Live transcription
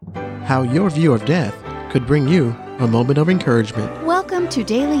how your view of death could bring you a moment of encouragement. Welcome to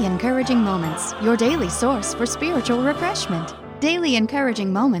Daily Encouraging Moments, your daily source for spiritual refreshment. Daily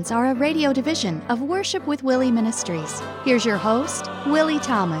Encouraging Moments are a radio division of Worship with Willie Ministries. Here's your host, Willie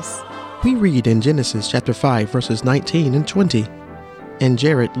Thomas. We read in Genesis chapter 5, verses 19 and 20. And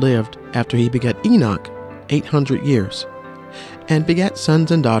Jared lived after he begat Enoch 800 years, and begat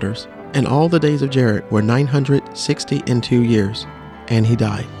sons and daughters, and all the days of Jared were 962 years, and he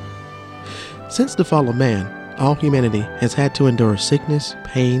died. Since the fall of man, all humanity has had to endure sickness,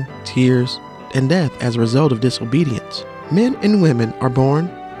 pain, tears, and death as a result of disobedience. Men and women are born,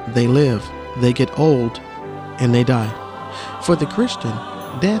 they live, they get old, and they die. For the Christian,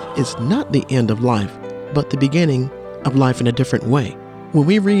 death is not the end of life, but the beginning of life in a different way. When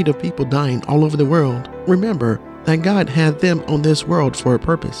we read of people dying all over the world, remember that God had them on this world for a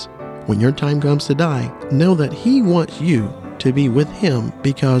purpose. When your time comes to die, know that He wants you to be with Him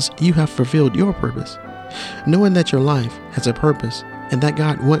because you have fulfilled your purpose. Knowing that your life has a purpose and that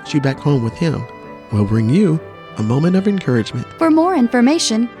God wants you back home with Him will bring you a moment of encouragement. For more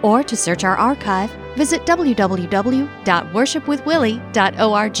information or to search our archive, visit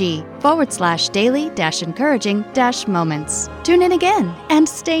www.worshipwithwillie.org/daily-encouraging-moments. Tune in again and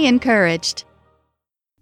stay encouraged.